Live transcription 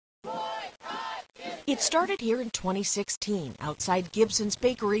It started here in 2016 outside Gibson's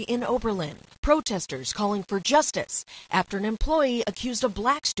Bakery in Oberlin. Protesters calling for justice after an employee accused a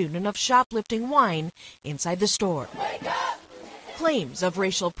black student of shoplifting wine inside the store. Wake up! Claims of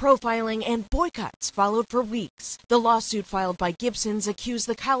racial profiling and boycotts followed for weeks. The lawsuit filed by Gibson's accused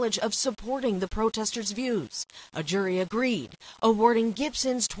the college of supporting the protesters' views. A jury agreed, awarding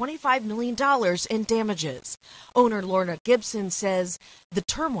Gibson's $25 million in damages. Owner Lorna Gibson says the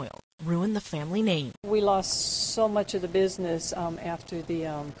turmoil ruined the family name. We lost so much of the business after the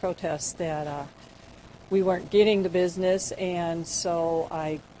protests that we weren't getting the business, and so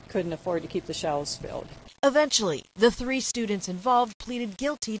I couldn't afford to keep the shelves filled. Eventually, the 3 students involved pleaded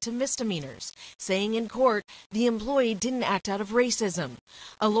guilty to misdemeanors, saying in court the employee didn't act out of racism.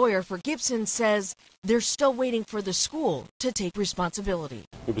 A lawyer for Gibson says they're still waiting for the school to take responsibility.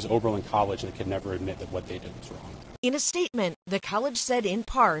 It was Oberlin College, and they could never admit that what they did was wrong. In a statement, the college said in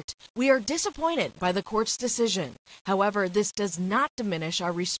part, "We are disappointed by the court's decision. However, this does not diminish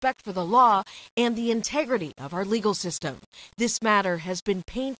our respect for the law and the integrity of our legal system. This matter has been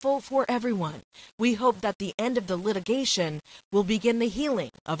painful for everyone. We hope that the end of the litigation will begin the healing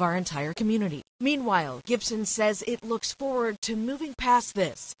of our entire community." Meanwhile, Gibson says it looks forward to moving past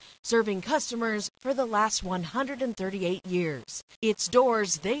this, serving customers for the last 138 years. Its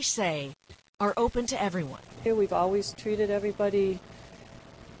doors, they say, are open to everyone. We've always treated everybody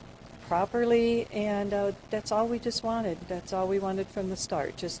properly, and that's all we just wanted. That's all we wanted from the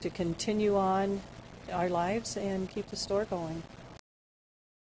start, just to continue on our lives and keep the store going.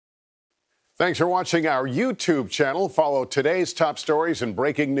 Thanks for watching our YouTube channel. Follow today's top stories and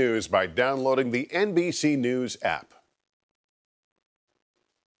breaking news by downloading the NBC News app.